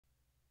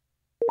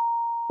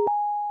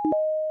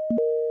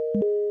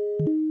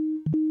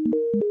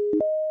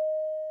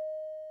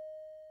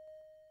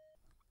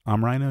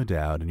I'm Ryan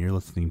O'Doud, and you're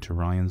listening to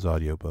Ryan's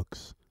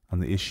Audiobooks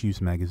on the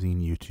Issues Magazine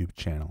YouTube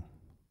channel.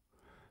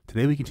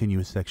 Today we continue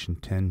with Section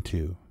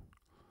 10.2,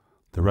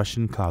 The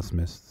Russian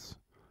Cosmists,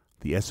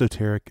 the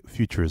Esoteric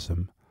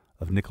Futurism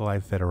of Nikolai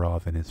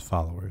Fedderov and His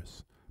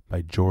Followers,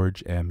 by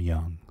George M.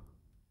 Young.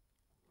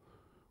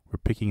 We're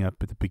picking up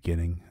at the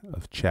beginning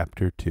of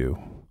Chapter 2,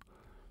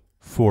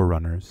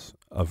 Forerunners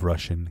of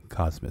Russian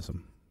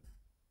Cosmism.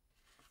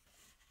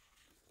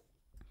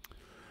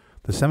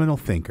 The seminal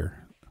thinker,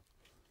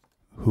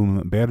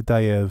 whom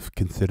Berdyaev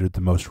considered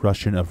the most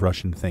Russian of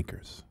Russian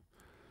thinkers,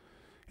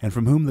 and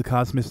from whom the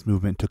Cosmist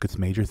movement took its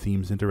major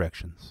themes and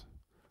directions,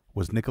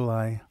 was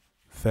Nikolai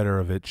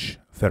Fedorovich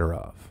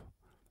Fedorov,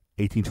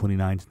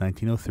 1829 to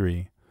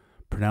 1903,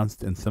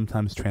 pronounced and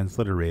sometimes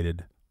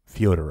transliterated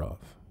Fedorov.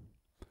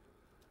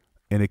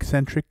 An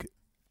eccentric,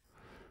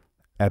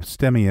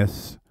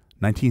 abstemious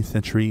 19th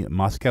century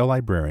Moscow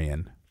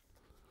librarian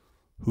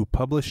who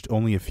published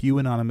only a few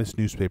anonymous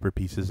newspaper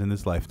pieces in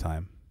his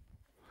lifetime,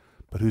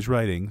 but whose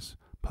writings,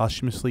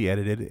 posthumously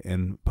edited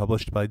and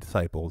published by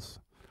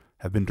disciples,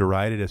 have been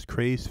derided as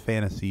crazed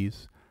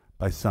fantasies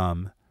by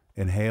some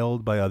and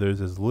hailed by others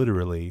as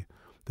literally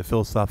the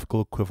philosophical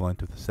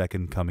equivalent of the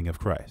second coming of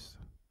Christ.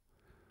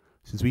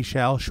 Since we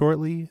shall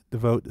shortly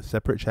devote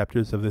separate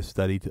chapters of this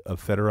study of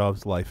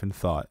Fedorov's life and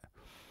thought,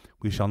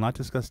 we shall not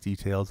discuss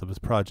details of his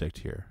project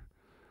here,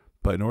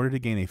 but in order to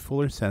gain a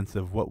fuller sense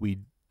of what we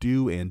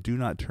do and do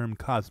not term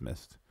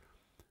Cosmist,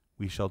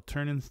 we shall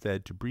turn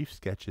instead to brief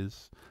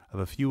sketches of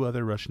a few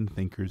other Russian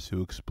thinkers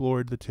who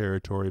explored the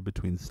territory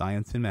between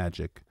science and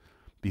magic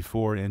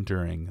before and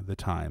during the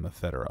time of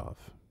Fedorov.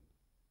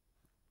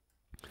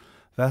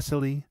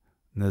 Vasily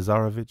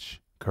Nazarovich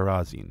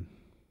Karazin,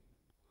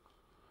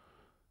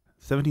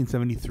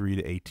 1773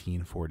 to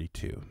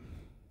 1842.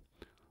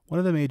 One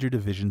of the major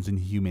divisions in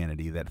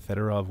humanity that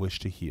Fedorov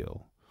wished to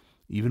heal,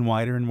 even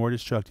wider and more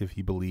destructive,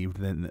 he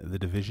believed, than the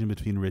division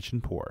between rich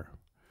and poor,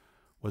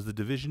 was the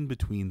division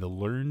between the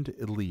learned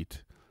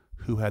elite,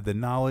 who had the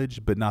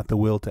knowledge but not the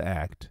will to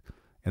act,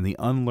 and the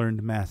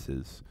unlearned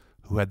masses,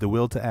 who had the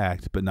will to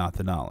act but not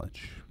the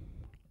knowledge.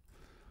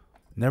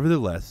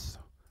 Nevertheless,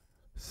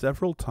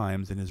 several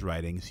times in his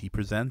writings he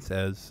presents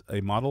as a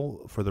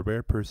model for the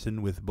rare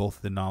person with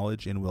both the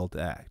knowledge and will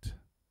to act.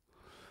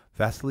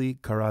 Vasily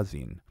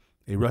Karazin,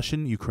 a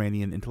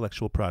Russian-Ukrainian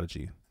intellectual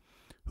prodigy,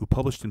 who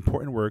published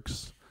important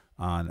works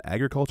on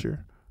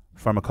agriculture,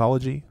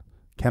 pharmacology,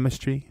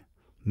 chemistry,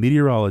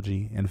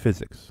 meteorology, and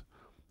physics,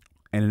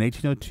 and in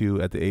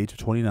 1802, at the age of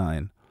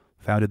 29,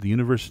 founded the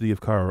University of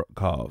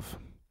Kharkov.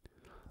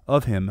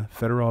 Of him,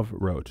 Fedorov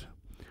wrote,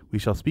 "We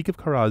shall speak of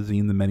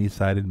Karazin, the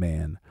many-sided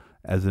man,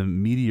 as a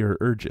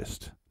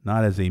meteorologist,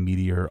 not as a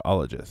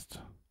meteorologist."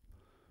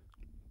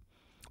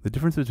 The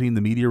difference between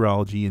the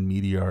meteorology and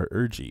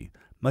meteorology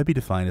might be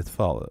defined as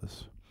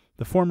follows.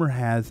 The former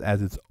has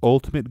as its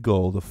ultimate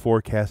goal the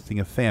forecasting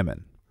of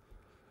famine,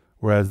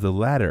 whereas the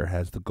latter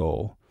has the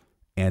goal,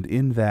 and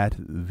in that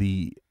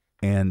the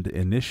and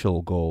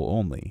initial goal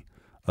only,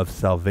 of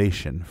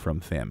salvation from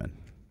famine.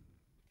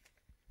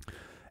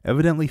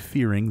 Evidently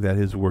fearing that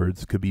his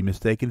words could be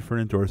mistaken for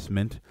an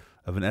endorsement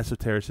of an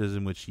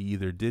esotericism which he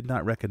either did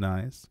not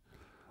recognize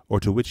or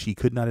to which he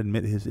could not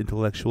admit his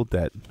intellectual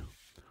debt,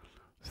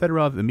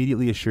 Fedorov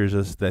immediately assures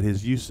us that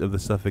his use of the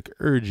suffix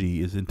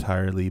 "ergy" is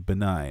entirely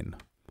benign.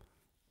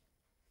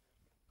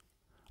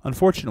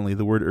 Unfortunately,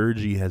 the word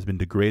 "ergy" has been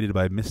degraded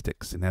by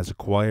mystics and has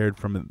acquired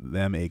from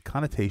them a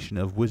connotation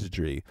of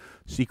wizardry,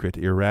 secret,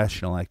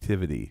 irrational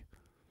activity,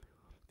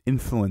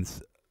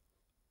 influence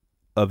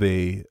of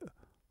a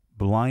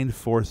blind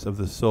force of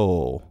the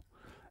soul,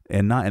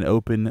 and not an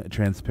open,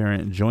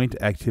 transparent, joint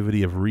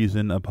activity of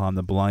reason upon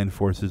the blind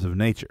forces of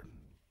nature.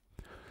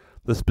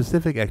 The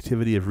specific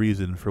activity of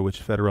reason for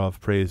which Fedorov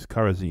praised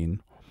Karazin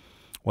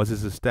was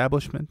his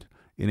establishment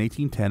in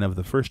 1810 of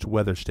the first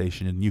weather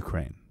station in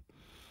Ukraine,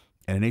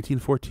 and in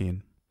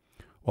 1814,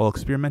 while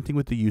experimenting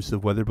with the use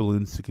of weather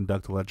balloons to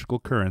conduct electrical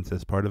currents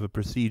as part of a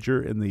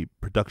procedure in the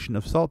production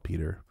of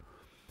saltpeter,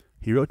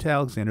 he wrote to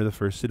Alexander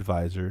I's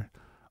advisor,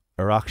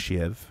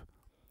 Arakcheyev,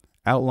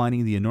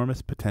 outlining the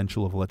enormous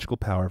potential of electrical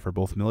power for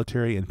both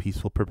military and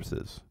peaceful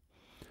purposes.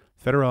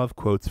 Fedorov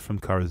quotes from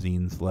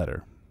Karazin's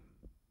letter.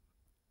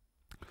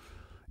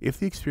 "If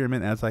the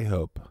experiment, as I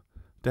hope,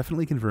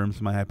 definitely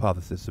confirms my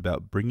hypothesis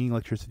about bringing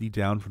electricity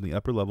down from the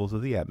upper levels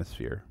of the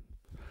atmosphere,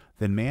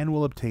 then man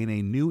will obtain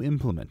a new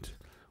implement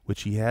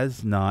which he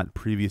has not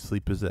previously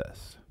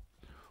possessed.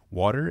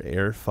 Water,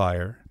 air,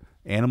 fire,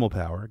 animal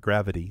power,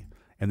 gravity,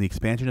 and the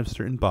expansion of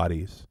certain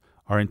bodies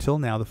are until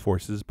now the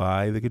forces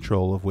by the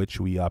control of which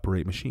we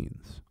operate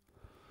machines.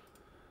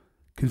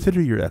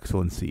 Consider, Your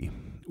Excellency,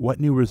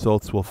 what new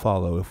results will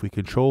follow if we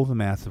control the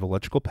mass of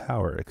electrical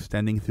power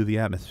extending through the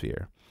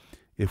atmosphere,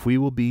 if we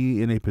will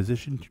be in a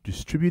position to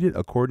distribute it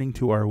according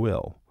to our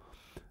will,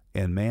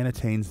 and man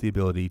attains the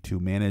ability to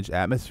manage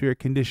atmospheric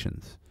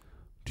conditions,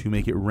 to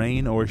make it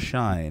rain or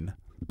shine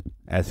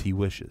as he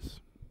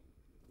wishes."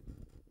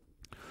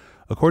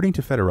 According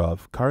to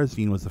Fedorov,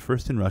 Karazin was the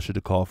first in Russia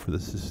to call for the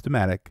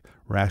systematic,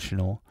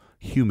 rational,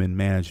 human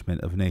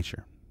management of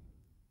nature.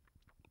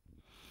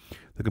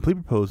 The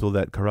complete proposal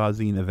that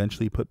Karazin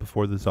eventually put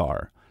before the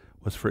Tsar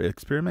was for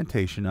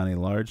experimentation on a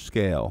large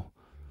scale,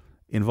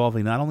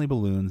 involving not only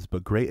balloons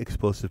but great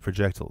explosive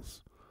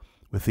projectiles,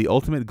 with the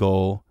ultimate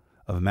goal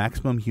of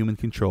maximum human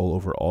control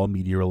over all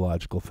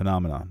meteorological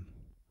phenomena.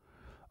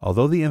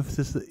 Although the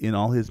emphasis in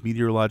all his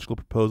meteorological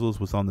proposals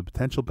was on the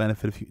potential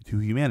benefit to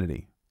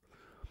humanity,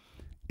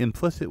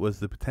 implicit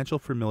was the potential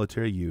for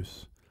military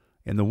use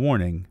and the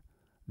warning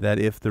that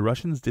if the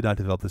Russians did not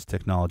develop this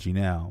technology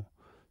now,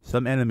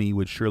 some enemy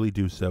would surely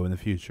do so in the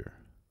future.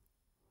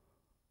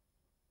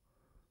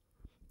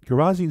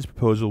 Karazin's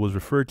proposal was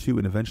referred to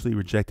and eventually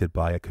rejected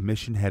by a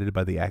commission headed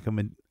by the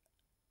academician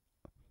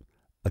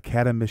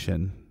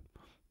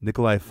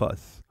Nikolai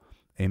Fedorov,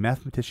 a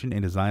mathematician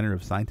and designer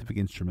of scientific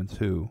instruments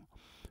who,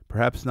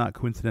 perhaps not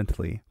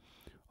coincidentally,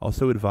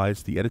 also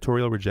advised the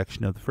editorial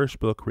rejection of the first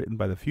book written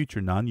by the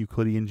future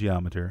non-Euclidean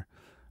geometer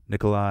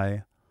Nikolai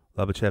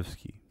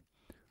Lobachevsky,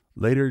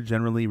 later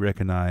generally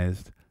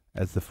recognized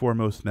as the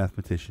foremost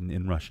mathematician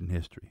in Russian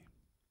history.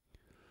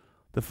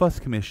 The Fuss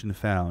Commission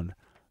found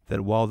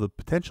that while the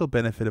potential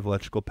benefit of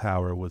electrical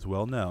power was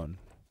well known,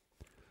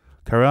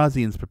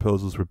 Karazin's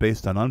proposals were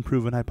based on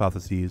unproven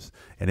hypotheses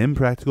and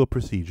impractical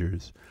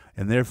procedures,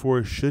 and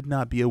therefore should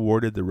not be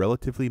awarded the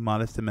relatively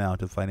modest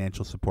amount of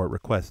financial support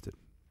requested.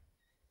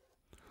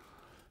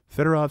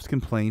 Fedorov's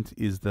complaint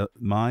is that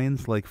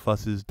minds like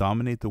Fuss's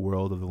dominate the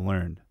world of the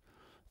learned,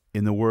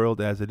 in the world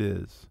as it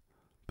is,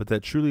 but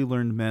that truly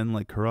learned men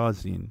like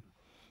Karazin,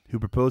 who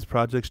propose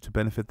projects to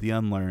benefit the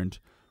unlearned,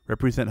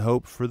 represent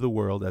hope for the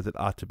world as it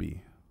ought to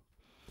be.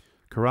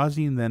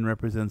 Karazin then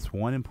represents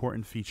one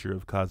important feature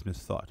of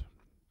cosmist thought: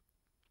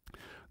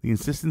 the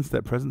insistence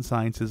that present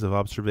sciences of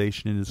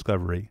observation and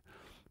discovery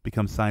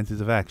become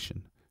sciences of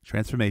action,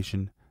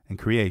 transformation, and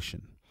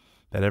creation,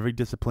 that every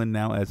discipline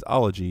now as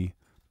ology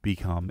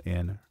become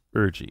an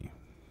urgy.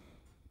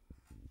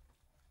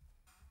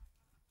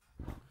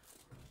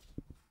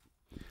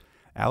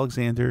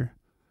 Alexander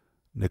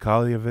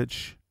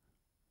Nikolaevich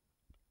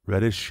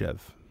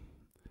Radishchev,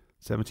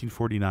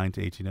 1749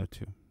 to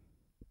 1802.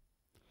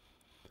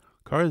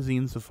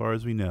 Karazin, so far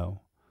as we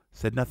know,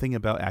 said nothing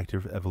about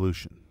active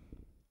evolution,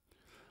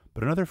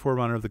 but another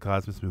forerunner of the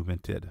cosmist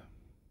movement did.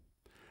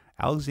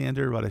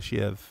 Alexander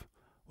Radishchev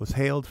was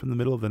hailed from the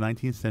middle of the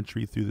 19th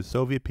century through the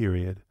Soviet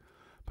period,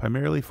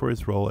 primarily for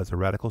his role as a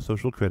radical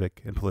social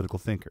critic and political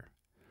thinker.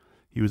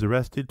 He was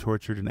arrested,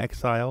 tortured, and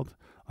exiled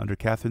under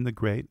Catherine the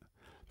Great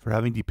for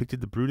having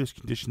depicted the brutish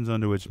conditions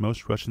under which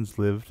most Russians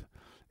lived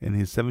in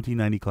his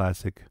 1790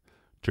 classic,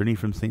 Journey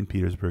from St.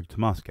 Petersburg to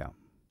Moscow.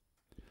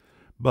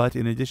 But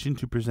in addition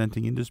to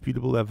presenting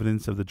indisputable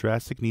evidence of the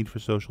drastic need for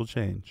social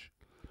change,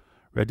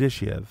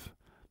 Radishchev,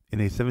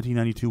 in a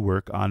 1792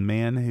 work on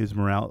Man, His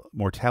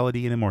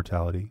Mortality and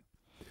Immortality,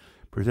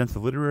 presents a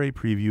literary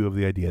preview of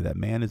the idea that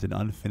man is an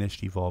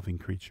unfinished evolving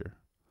creature,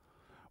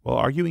 while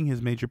arguing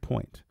his major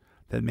point,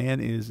 that man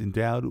is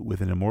endowed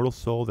with an immortal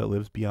soul that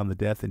lives beyond the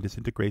death and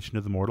disintegration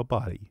of the mortal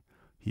body.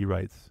 He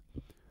writes,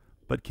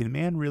 "But can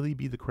man really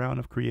be the crown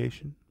of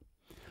creation?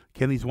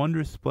 Can these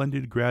wondrous,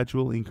 splendid,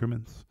 gradual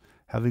increments,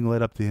 having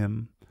led up to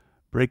him,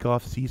 break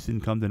off, cease,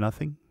 and come to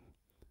nothing?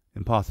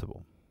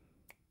 Impossible."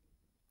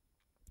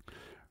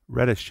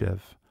 Radishchev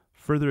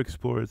further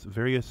explores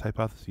various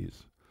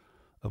hypotheses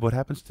of what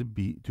happens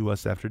to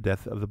us after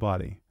death of the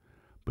body,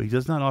 but he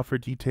does not offer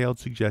detailed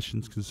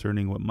suggestions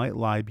concerning what might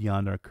lie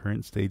beyond our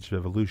current stage of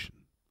evolution.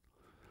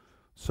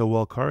 So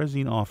while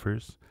Karazin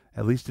offers,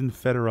 at least in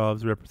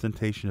Fedorov's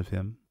representation of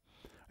him,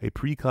 a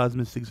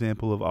pre-cosmist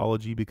example of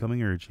ology becoming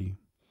urgy,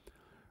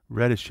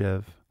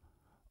 Radishchev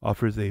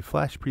offers a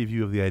flash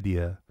preview of the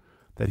idea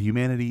that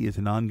humanity is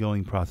an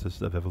ongoing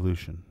process of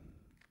evolution.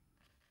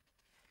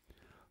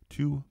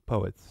 Two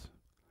poets,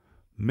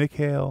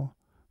 Mikhail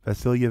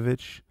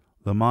Vasilyevich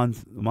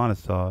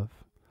Lomonosov,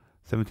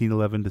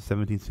 1711 to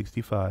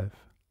 1765,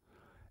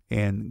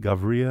 and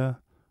Gavrila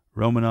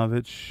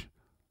Romanovich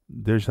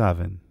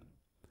Derzhavin,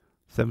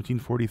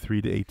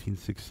 1743 to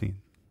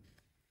 1816.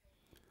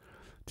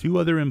 Two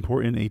other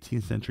important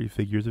 18th century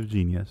figures of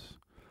genius,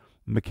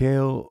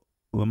 Mikhail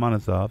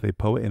Lomonosov, a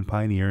poet and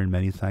pioneer in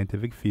many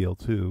scientific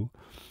fields who,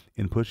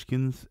 in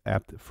Pushkin's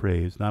apt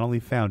phrase, not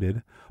only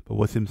founded, but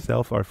was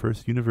himself our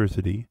first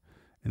university,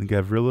 and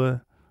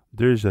Gavrila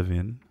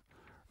Derzhavin,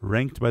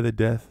 ranked by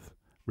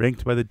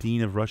the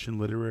Dean of Russian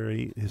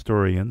literary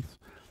historians,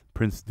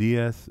 Prince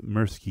D.S.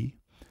 Mirsky,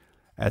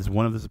 as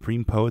one of the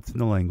supreme poets in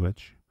the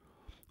language,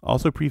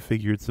 also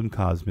prefigured some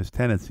cosmist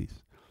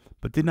tendencies,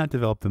 but did not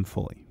develop them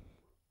fully.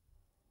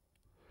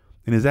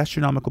 In his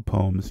astronomical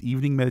poems,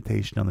 Evening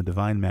Meditation on the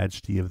Divine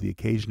Majesty of the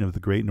Occasion of the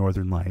Great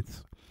Northern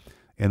Lights,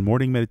 and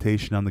Morning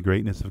Meditation on the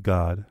Greatness of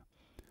God,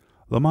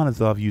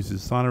 Lomonosov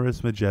uses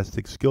sonorous,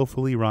 majestic,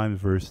 skillfully rhymed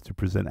verse to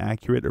present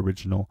accurate,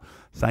 original,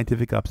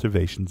 scientific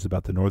observations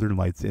about the northern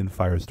lights and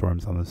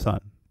firestorms on the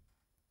sun.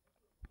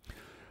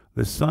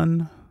 The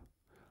son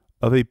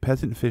of a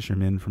peasant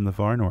fisherman from the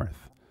far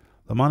north,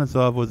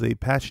 Lomonosov was a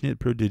passionate,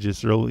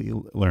 prodigious early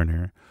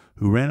learner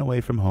who ran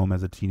away from home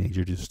as a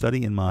teenager to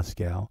study in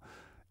Moscow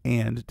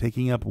and,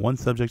 taking up one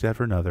subject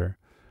after another,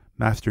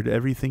 mastered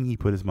everything he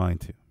put his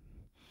mind to.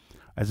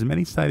 As a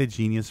many-sided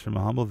genius from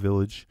a humble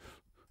village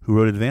who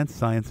wrote advanced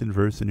science in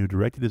verse and who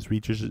directed his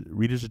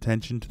readers'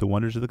 attention to the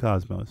wonders of the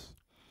cosmos,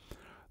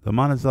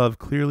 Lomonosov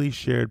clearly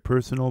shared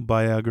personal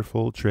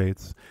biographical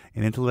traits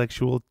and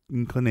intellectual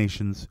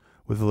inclinations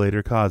with the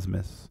later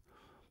Cosmists,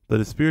 but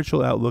his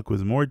spiritual outlook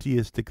was more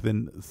deistic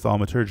than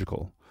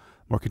thaumaturgical,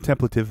 more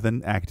contemplative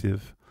than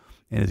active,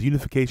 and his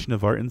unification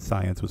of art and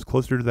science was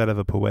closer to that of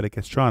a poetic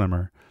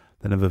astronomer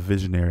than of a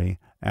visionary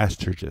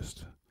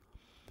astrologist.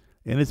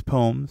 In his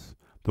poems,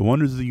 the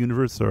wonders of the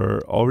universe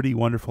are already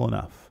wonderful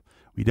enough.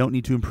 We don't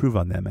need to improve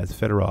on them, as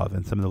Fedorov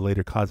and some of the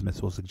later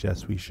Cosmists will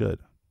suggest we should.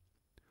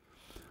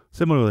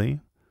 Similarly,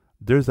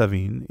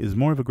 Derzhavin is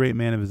more of a great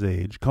man of his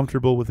age,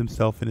 comfortable with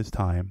himself and his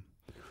time,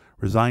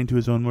 resigned to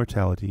his own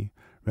mortality,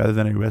 rather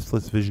than a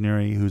restless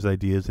visionary whose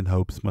ideas and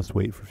hopes must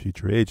wait for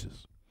future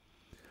ages.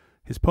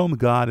 His poem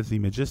God is a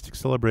majestic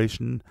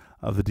celebration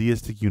of the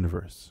deistic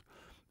universe,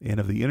 and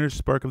of the inner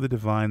spark of the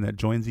divine that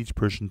joins each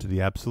person to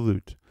the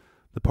absolute,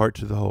 the part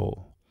to the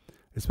whole.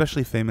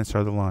 Especially famous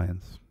are the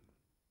lines.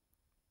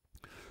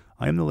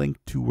 I am the link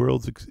to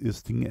worlds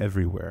existing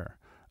everywhere.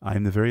 I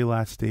am the very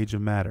last stage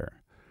of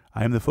matter.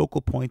 I am the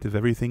focal point of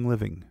everything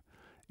living,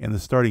 and the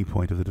starting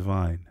point of the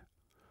divine.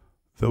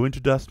 Though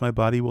into dust my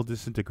body will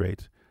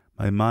disintegrate,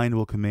 my mind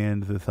will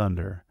command the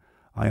thunder.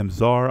 I am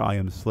czar, I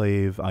am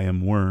slave, I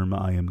am worm,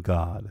 I am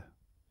God.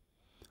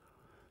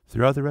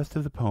 Throughout the rest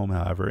of the poem,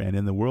 however, and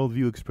in the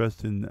worldview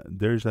expressed in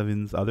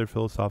Derzhavin's other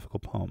philosophical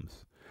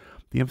poems,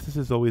 the emphasis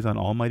is always on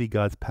Almighty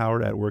God's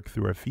power at work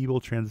through our feeble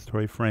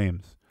transitory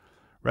frames,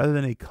 rather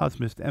than a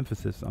cosmist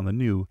emphasis on the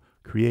new,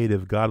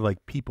 creative,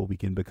 godlike people we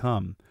can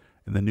become,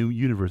 and the new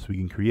universe we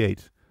can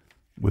create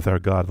with our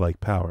godlike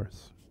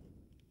powers.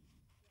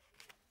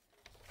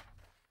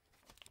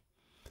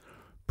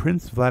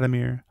 Prince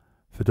Vladimir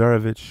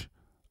Fedorovich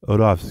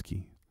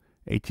Odovsky,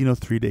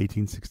 1803 to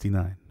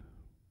 1869.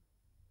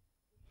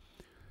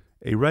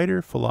 A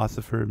writer,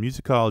 philosopher,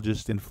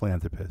 musicologist, and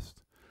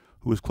philanthropist,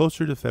 who was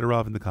closer to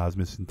Fedorov and the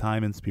Cosmists in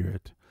time and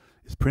spirit,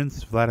 is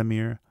Prince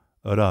Vladimir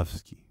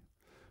Odovsky.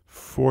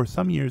 For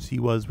some years he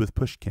was, with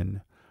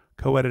Pushkin,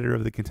 co-editor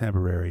of The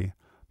Contemporary,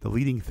 the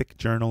leading thick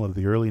journal of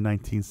the early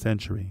 19th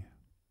century,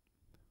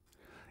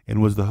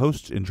 and was the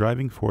host and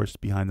driving force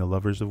behind the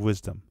Lovers of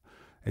Wisdom,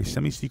 a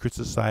semi-secret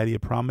society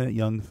of prominent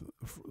young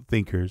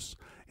thinkers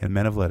and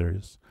men of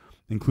letters,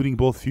 including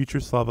both future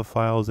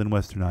Slavophiles and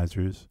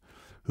Westernizers,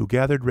 who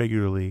gathered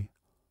regularly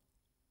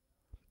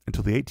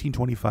until the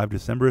 1825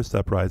 Decemberist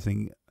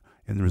uprising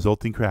and the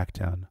resulting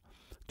crackdown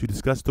to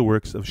discuss the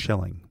works of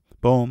Schelling,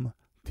 Bohm,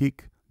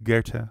 Tieck,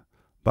 Goethe,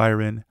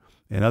 Byron,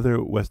 and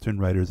other Western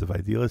writers of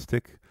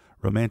idealistic,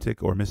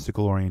 romantic, or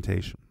mystical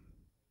orientation.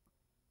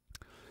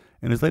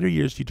 In his later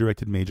years, he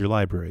directed major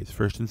libraries,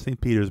 first in St.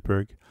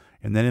 Petersburg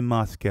and then in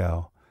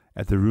Moscow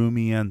at the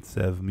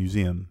Rumiantsev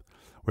Museum,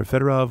 where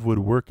Fedorov would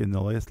work in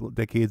the last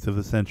decades of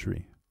the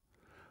century.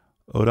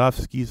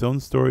 Odovsky's own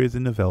stories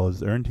and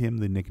novellas earned him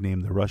the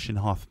nickname the Russian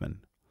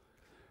Hoffman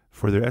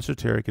for their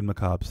esoteric and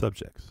macabre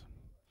subjects.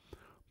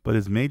 But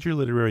his major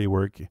literary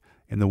work,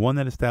 and the one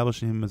that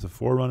established him as a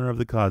forerunner of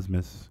the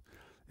Cosmists,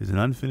 is an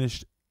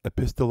unfinished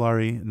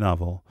epistolary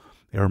novel,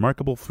 a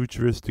remarkable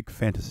futuristic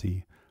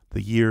fantasy,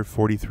 The Year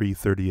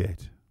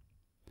 4338.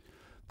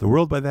 The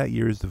world by that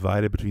year is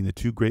divided between the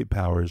two great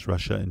powers,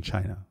 Russia and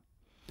China.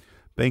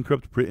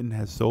 Bankrupt Britain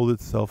has sold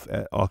itself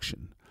at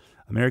auction.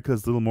 America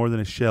is little more than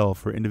a shell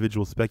for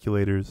individual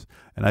speculators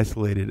and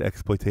isolated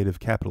exploitative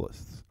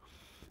capitalists,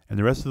 and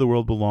the rest of the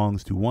world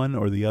belongs to one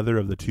or the other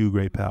of the two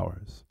great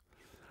powers.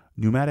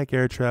 Pneumatic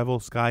air travel,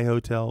 sky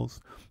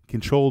hotels,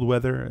 controlled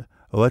weather,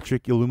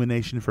 electric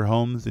illumination for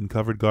homes and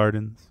covered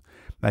gardens,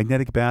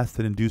 magnetic baths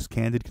that induce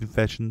candid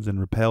confessions and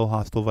repel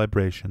hostile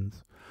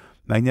vibrations,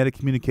 magnetic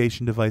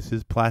communication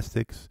devices,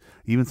 plastics,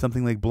 even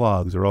something like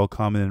blogs are all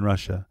common in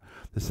Russia,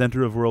 the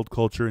center of world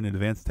culture and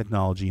advanced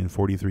technology in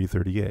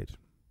 4338.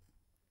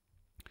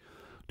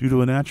 Due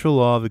to a natural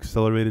law of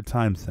accelerated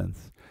time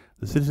sense,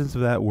 the citizens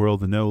of that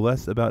world know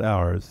less about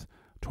ours,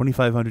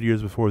 2,500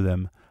 years before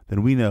them,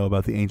 than we know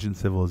about the ancient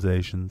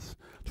civilizations,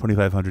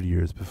 2,500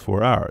 years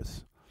before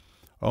ours.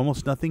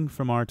 Almost nothing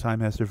from our time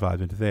has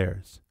survived into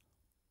theirs.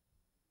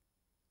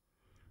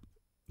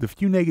 The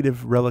few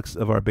negative relics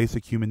of our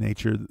basic human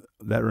nature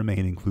that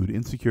remain include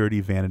insecurity,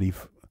 vanity,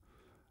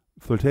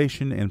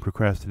 flirtation, and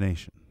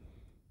procrastination.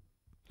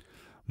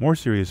 More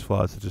serious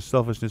flaws such as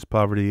selfishness,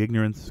 poverty,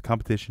 ignorance,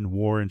 competition,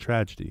 war, and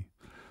tragedy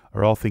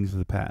are all things of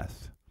the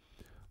past.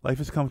 Life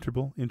is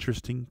comfortable,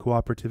 interesting,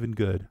 cooperative, and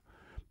good,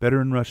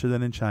 better in Russia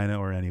than in China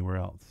or anywhere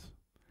else.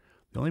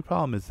 The only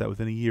problem is that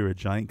within a year a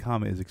giant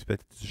comet is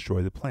expected to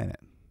destroy the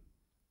planet.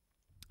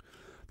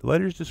 The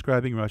letters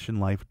describing Russian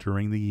life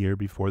during the year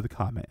before the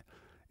comet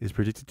is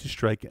predicted to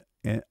strike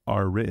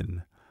are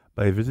written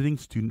by a visiting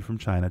student from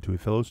China to a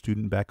fellow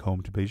student back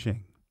home to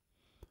Beijing.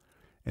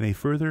 In a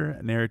further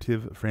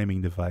narrative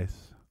framing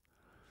device,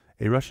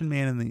 a Russian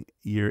man in the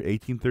year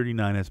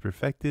 1839 has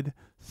perfected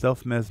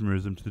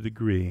self-mesmerism to the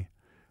degree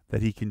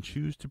that he can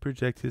choose to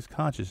project his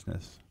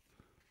consciousness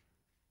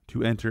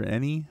to enter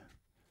any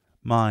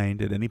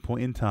mind at any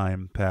point in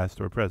time,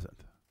 past or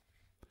present.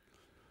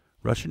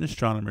 Russian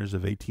astronomers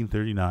of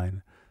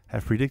 1839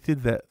 have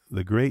predicted that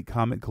the great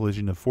comet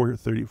collision of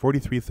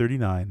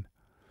 4339,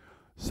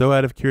 so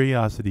out of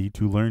curiosity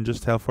to learn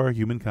just how far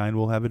humankind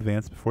will have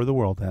advanced before the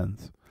world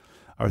ends,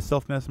 our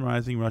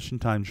self-mesmerizing Russian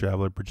time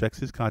traveler projects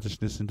his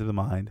consciousness into the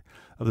mind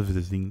of the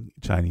visiting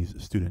Chinese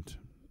student.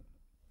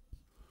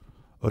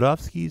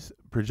 Odovsky's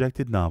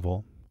projected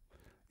novel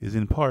is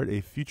in part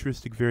a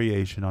futuristic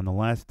variation on the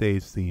Last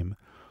Days theme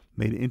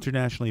made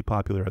internationally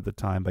popular at the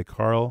time by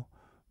Karl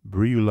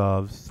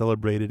Bryulov's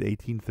celebrated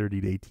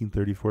 1830 to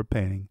 1834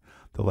 painting,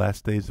 The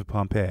Last Days of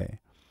Pompeii,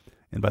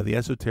 and by the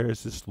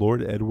esotericist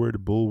Lord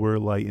Edward Bulwer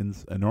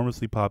Lytton's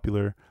enormously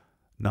popular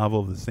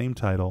novel of the same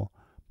title,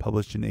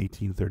 published in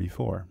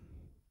 1834.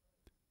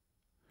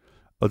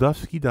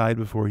 Odovsky died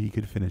before he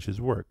could finish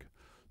his work,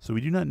 so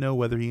we do not know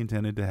whether he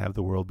intended to have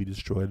the world be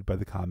destroyed by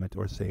the comet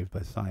or saved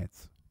by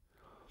science.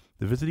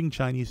 The visiting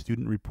Chinese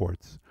student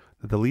reports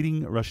that the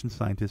leading Russian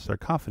scientists are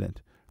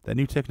confident that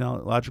new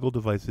technological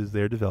devices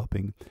they are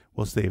developing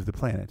will save the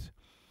planet,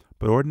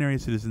 but ordinary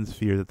citizens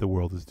fear that the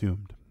world is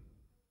doomed.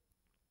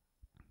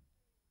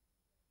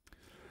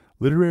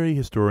 Literary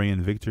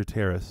historian Victor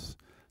Taras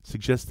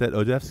suggests that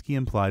Odovsky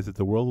implies that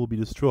the world will be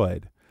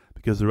destroyed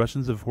because the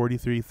Russians of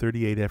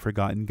 4338 have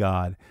forgotten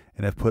God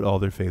and have put all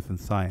their faith in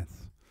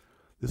science.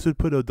 This would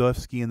put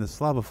Odovsky in the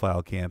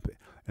Slavophile camp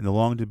in the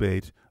long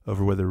debate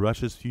over whether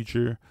Russia's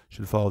future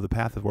should follow the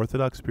path of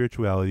Orthodox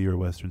spirituality or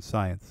Western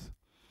science.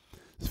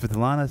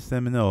 Svetlana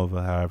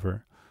Semenova,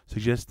 however,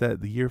 suggests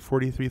that the year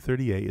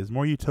 4338 is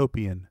more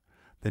utopian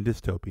than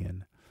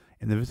dystopian,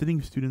 and the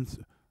visiting students'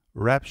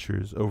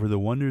 raptures over the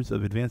wonders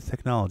of advanced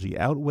technology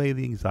outweigh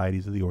the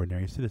anxieties of the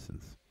ordinary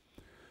citizens.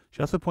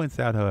 She also points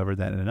out, however,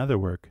 that in another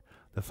work,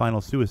 The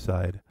Final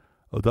Suicide,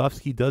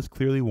 Odovsky does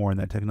clearly warn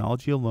that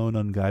technology alone,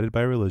 unguided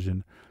by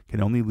religion,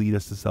 can only lead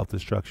us to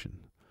self-destruction.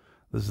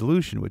 The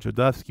solution which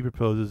Odovsky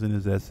proposes in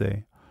his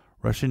essay,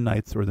 Russian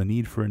Nights or the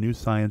Need for a New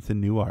Science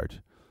and New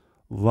Art,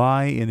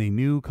 lie in a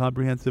new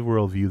comprehensive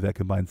worldview that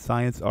combines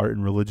science, art,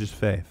 and religious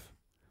faith,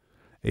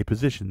 a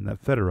position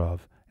that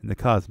Fedorov and the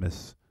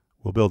Cosmists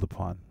will build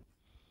upon.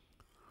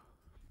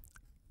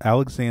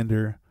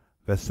 Alexander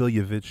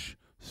Vasilyevich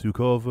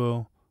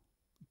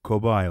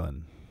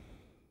Sukovo-Kobylan.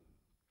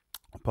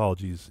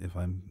 Apologies if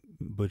I'm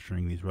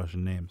butchering these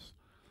Russian names.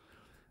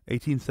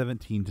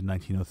 1817 to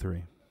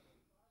 1903.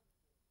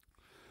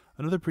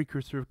 Another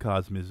precursor of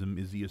Cosmism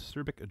is the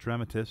acerbic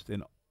dramatist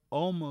and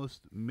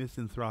almost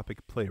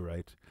misanthropic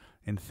playwright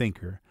and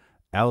thinker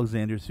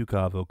Alexander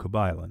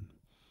Sukovo-Kobylan,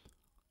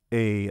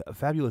 a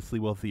fabulously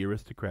wealthy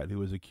aristocrat who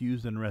was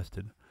accused and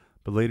arrested,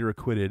 but later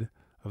acquitted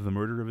of the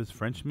murder of his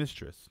French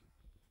mistress.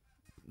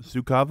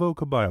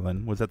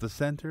 Sukovo-Kobylan was at the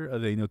center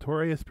of a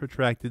notorious,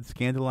 protracted,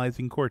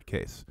 scandalizing court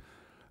case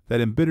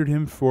that embittered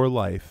him for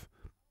life,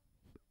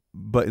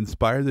 but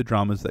inspired the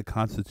dramas that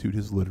constitute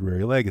his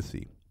literary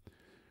legacy.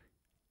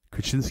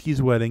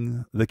 Krasinski's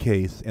Wedding, The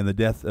Case, and The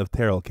Death of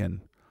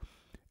Tarelkin,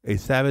 a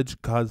savage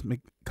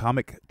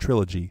comic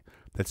trilogy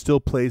that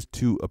still plays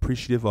to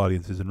appreciative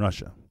audiences in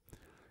Russia.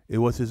 It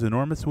was his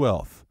enormous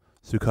wealth,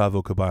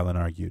 Sukovo-Kobylan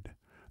argued,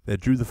 that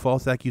drew the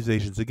false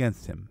accusations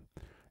against him,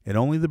 and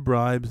only the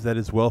bribes that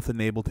his wealth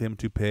enabled him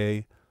to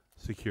pay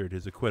secured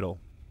his acquittal.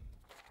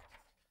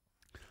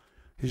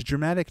 His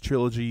dramatic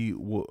trilogy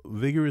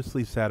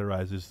vigorously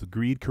satirizes the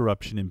greed,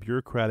 corruption, and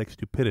bureaucratic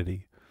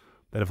stupidity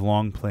that have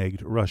long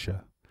plagued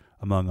Russia,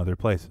 among other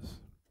places.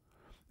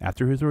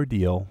 After his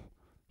ordeal,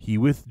 he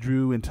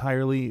withdrew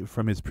entirely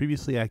from his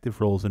previously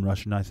active roles in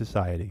Russian high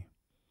society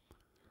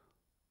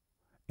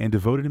and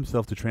devoted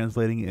himself to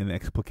translating and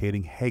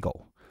explicating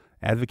Hegel,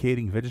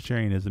 advocating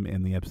vegetarianism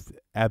and the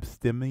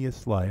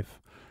abstemious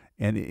life,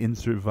 and in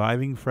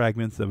surviving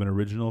fragments of an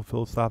original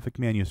philosophic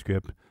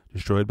manuscript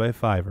destroyed by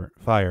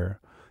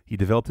fire, he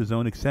developed his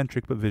own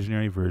eccentric but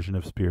visionary version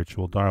of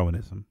spiritual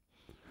Darwinism.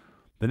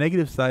 The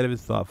negative side of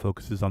his thought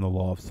focuses on the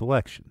law of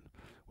selection,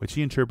 which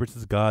he interprets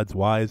as God's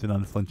wise and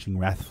unflinching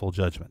wrathful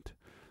judgment,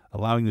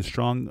 allowing the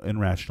strong and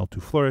rational to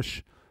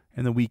flourish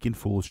and the weak and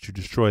foolish to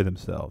destroy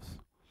themselves.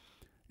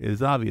 It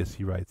is obvious,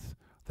 he writes,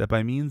 that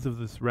by means of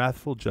this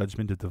wrathful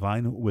judgment of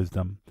divine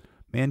wisdom,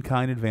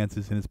 mankind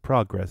advances in its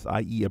progress,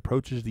 i.e.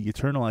 approaches the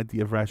eternal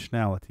idea of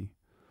rationality,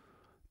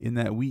 in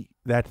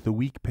that the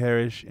weak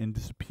perish and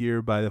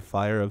disappear by the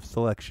fire of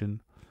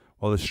selection,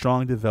 while the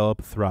strong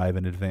develop, thrive,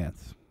 and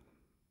advance.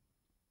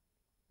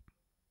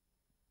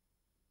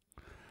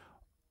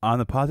 On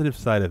the positive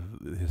side of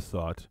his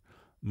thought,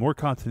 more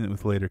consonant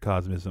with later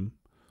Cosmism,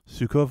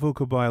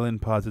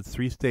 Sukovo-Kobylan posits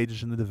three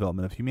stages in the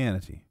development of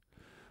humanity: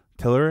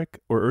 telluric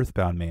or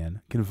earthbound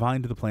man,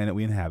 confined to the planet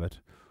we inhabit;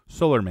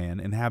 solar man,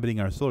 inhabiting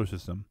our solar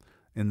system;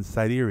 and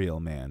sidereal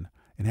man,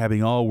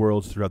 inhabiting all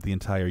worlds throughout the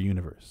entire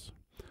universe.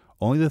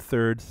 Only the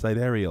third,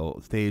 sidereal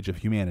stage of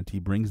humanity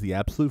brings the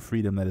absolute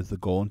freedom that is the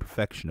goal and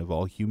perfection of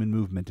all human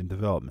movement and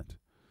development.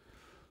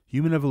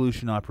 Human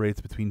evolution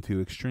operates between two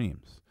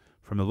extremes,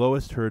 from the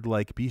lowest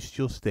herd-like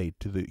bestial state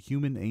to the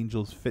human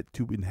angels fit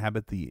to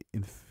inhabit the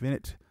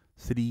infinite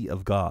city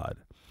of God,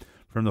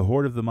 From the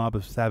horde of the mob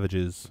of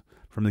savages,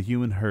 from the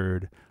human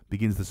herd,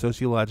 begins the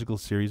sociological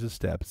series of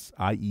steps,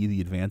 i.e.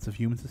 the advance of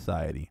human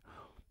society,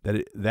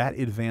 that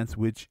advance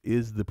which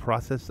is the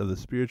process of the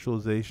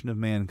spiritualization of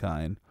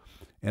mankind,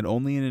 and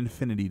only in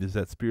infinity does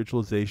that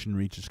spiritualization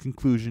reach its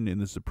conclusion in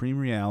the supreme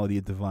reality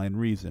of divine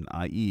reason,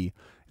 i.e.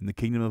 in the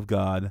kingdom of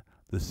God,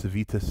 the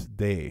Civitas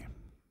Dei.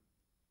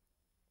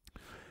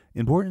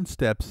 Important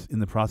steps in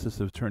the process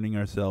of turning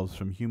ourselves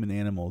from human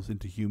animals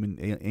into human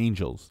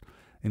angels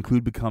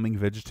include becoming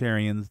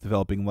vegetarians,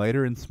 developing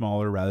lighter and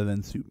smaller rather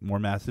than more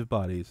massive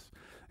bodies,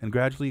 and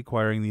gradually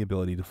acquiring the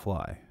ability to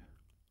fly.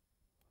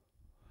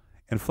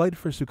 And flight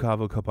for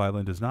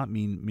Sukhavo-Kobylan does not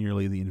mean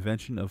merely the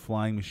invention of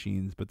flying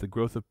machines, but the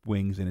growth of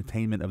wings and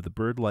attainment of the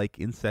bird-like,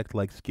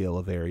 insect-like skill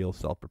of aerial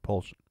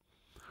self-propulsion.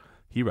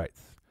 He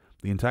writes,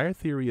 "The entire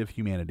theory of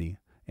humanity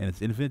and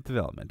its infinite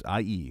development,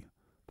 i.e.,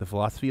 the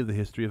philosophy of the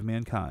history of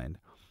mankind,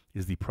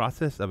 is the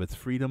process of its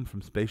freedom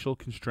from spatial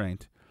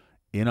constraint.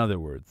 In other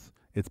words,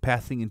 its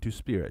passing into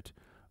spirit.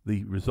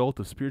 The result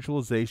of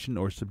spiritualization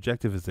or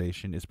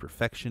subjectivization is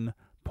perfection,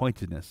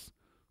 pointedness,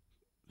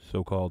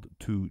 so-called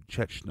tu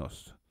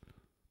chechnos.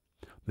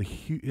 The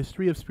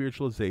history of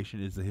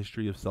spiritualization is the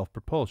history of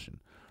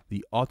self-propulsion,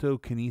 the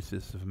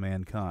autokinesis of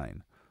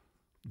mankind.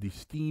 The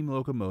steam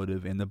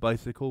locomotive and the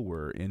bicycle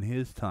were, in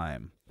his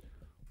time,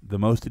 the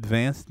most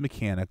advanced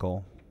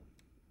mechanical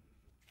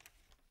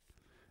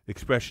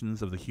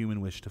expressions of the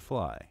human wish to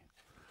fly.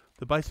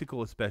 The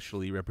bicycle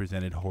especially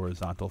represented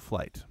horizontal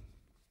flight.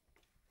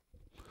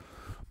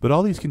 But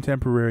all these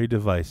contemporary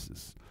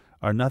devices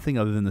are nothing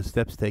other than the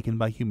steps taken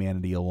by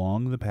humanity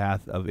along the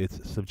path of its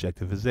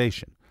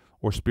subjectivization,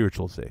 or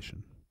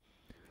spiritualization.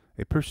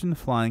 A person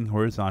flying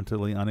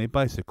horizontally on a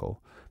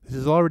bicycle, this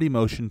is already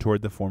motion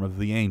toward the form of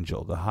the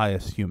angel, the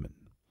highest human.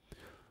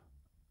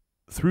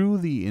 Through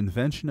the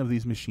invention of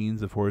these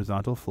machines of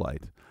horizontal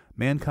flight,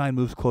 mankind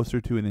moves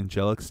closer to an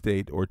angelic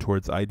state or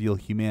towards ideal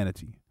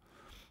humanity.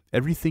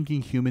 Every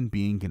thinking human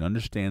being can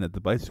understand that the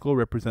bicycle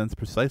represents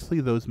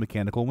precisely those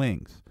mechanical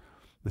wings,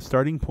 the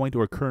starting point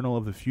or kernel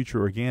of the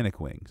future organic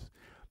wings,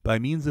 by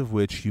means of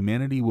which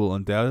humanity will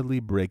undoubtedly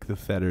break the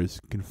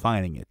fetters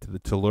confining it to the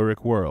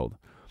telluric world,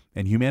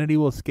 and humanity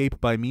will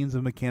escape by means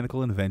of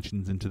mechanical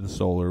inventions into the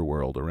solar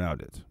world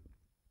around it.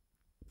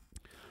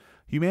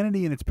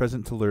 Humanity in its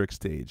present telluric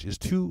stage is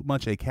too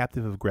much a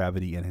captive of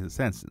gravity and his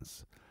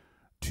senses.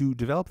 To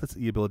develop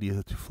the ability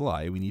to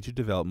fly, we need to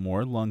develop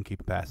more lung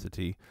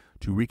capacity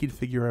to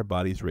reconfigure our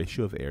body's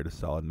ratio of air to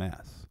solid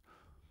mass.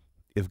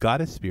 If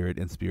God is spirit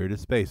and spirit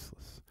is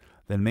spaceless,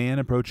 then man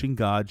approaching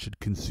God should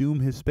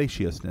consume his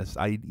spaciousness,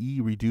 i.e.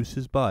 reduce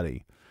his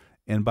body,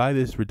 and by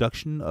this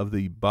reduction of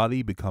the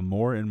body become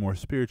more and more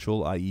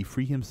spiritual, i.e.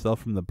 free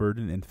himself from the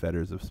burden and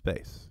fetters of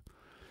space.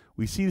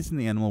 We see this in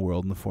the animal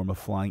world in the form of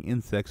flying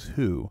insects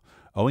who,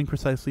 owing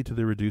precisely to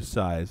their reduced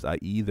size,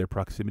 i.e. their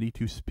proximity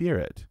to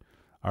spirit,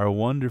 are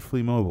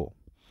wonderfully mobile.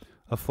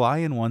 A fly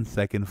in 1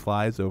 second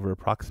flies over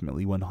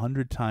approximately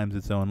 100 times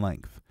its own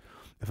length.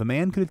 If a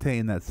man could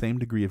attain that same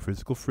degree of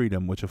physical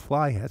freedom which a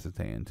fly has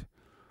attained,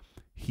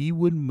 he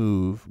would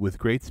move with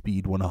great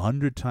speed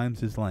 100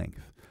 times his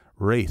length,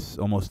 race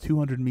almost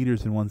 200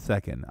 meters in 1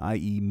 second,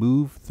 i.e.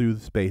 move through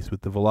space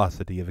with the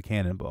velocity of a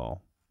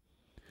cannonball.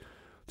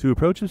 To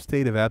approach a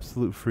state of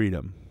absolute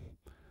freedom,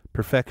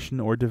 perfection,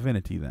 or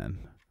divinity, then,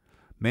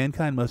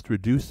 mankind must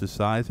reduce the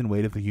size and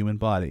weight of the human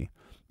body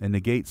and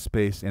negate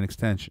space and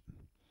extension.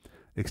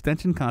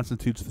 Extension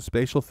constitutes the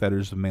spatial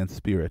fetters of man's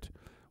spirit,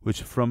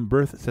 which from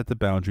birth set the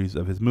boundaries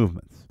of his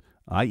movements,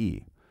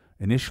 i.e.,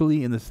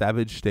 initially in the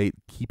savage state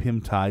keep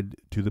him tied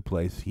to the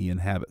place he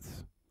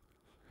inhabits.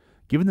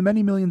 Given the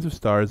many millions of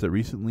stars that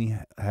recently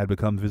had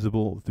become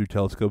visible through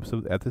telescopes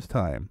at this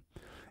time,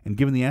 and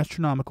given the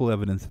astronomical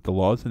evidence that the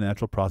laws of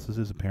natural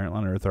processes apparent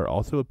on Earth are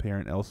also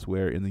apparent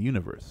elsewhere in the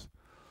universe,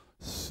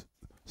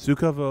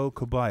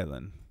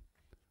 Sukhavo-Kobylan,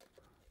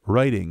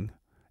 writing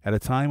at a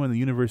time when the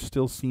universe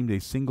still seemed a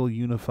single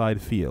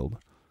unified field,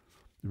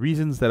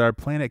 reasons that our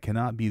planet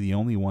cannot be the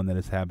only one that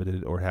is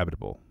habited or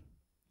habitable.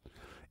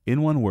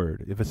 In one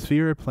word, if a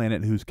sphere or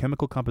planet whose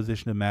chemical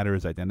composition of matter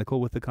is identical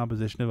with the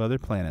composition of other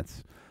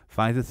planets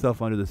finds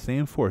itself under the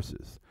same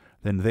forces,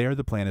 then there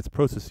the planet's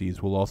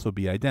processes will also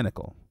be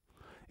identical,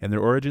 and their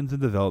origins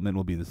and development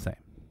will be the same.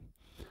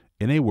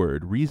 In a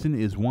word, reason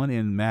is one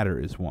and matter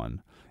is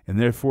one, and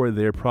therefore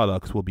their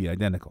products will be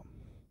identical.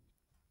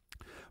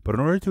 But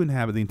in order to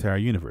inhabit the entire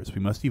universe, we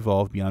must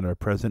evolve beyond our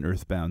present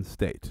earthbound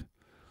state.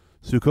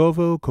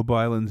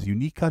 Sukhavo-Kobylan's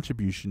unique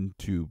contribution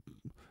to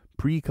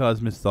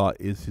pre-cosmist thought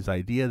is his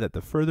idea that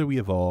the further we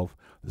evolve,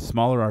 the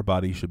smaller our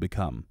body should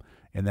become,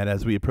 and that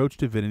as we approach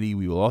divinity,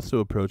 we will also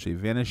approach a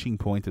vanishing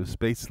point of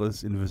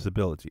spaceless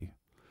invisibility.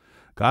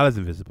 God is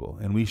invisible,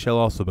 and we shall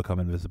also become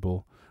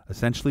invisible,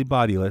 essentially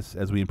bodiless,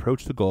 as we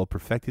approach the goal of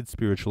perfected,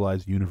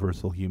 spiritualized,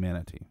 universal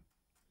humanity.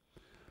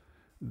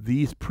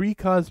 These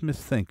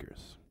pre-cosmist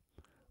thinkers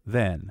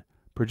then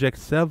project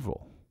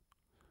several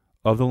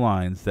of the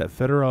lines that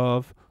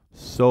Fedorov,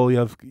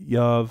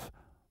 Solovyov,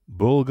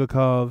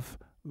 Bulgakov,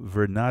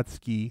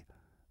 Vernadsky,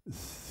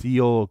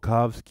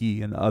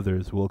 Tsiolkovsky, and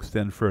others will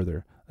extend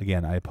further.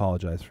 Again, I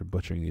apologize for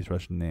butchering these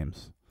Russian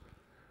names.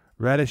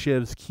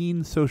 Radishev's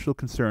keen social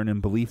concern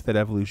and belief that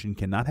evolution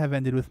cannot have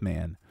ended with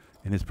man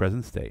in his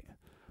present state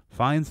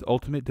finds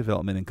ultimate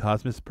development in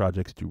cosmist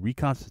projects to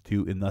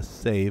reconstitute and thus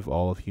save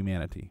all of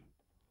humanity.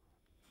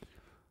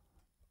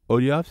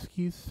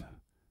 Odyovsky's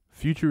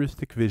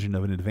futuristic vision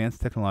of an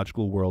advanced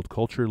technological world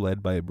culture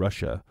led by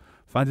Russia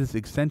finds its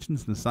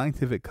extensions in the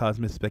scientific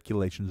cosmist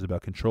speculations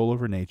about control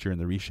over nature and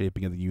the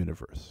reshaping of the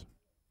universe.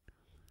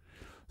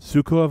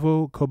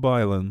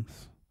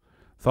 Sukovo-Kobylin's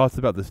thoughts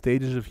about the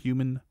stages of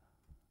human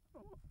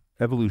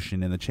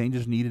evolution and the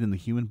changes needed in the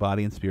human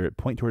body and spirit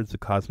point towards the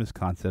cosmist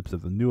concepts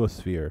of the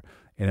noosphere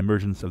and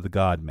emergence of the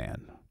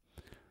God-man.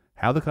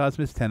 How the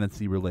cosmist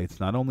tendency relates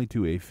not only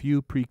to a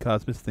few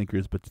pre-cosmist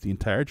thinkers but to the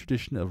entire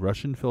tradition of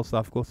Russian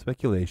philosophical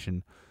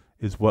speculation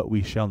is what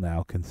we shall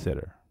now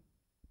consider.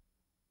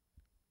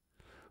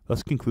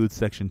 Thus concludes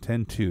section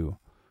 10.2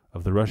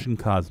 of the Russian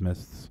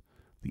Cosmists,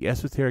 the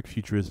Esoteric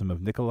Futurism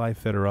of Nikolai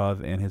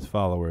Fedderov and his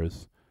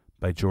followers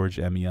by George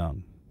M.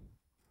 Young.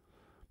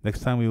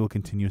 Next time we will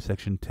continue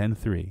section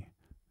 10.3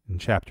 in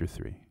chapter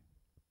 3.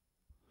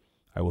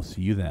 I will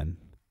see you then.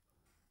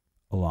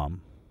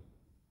 Alam.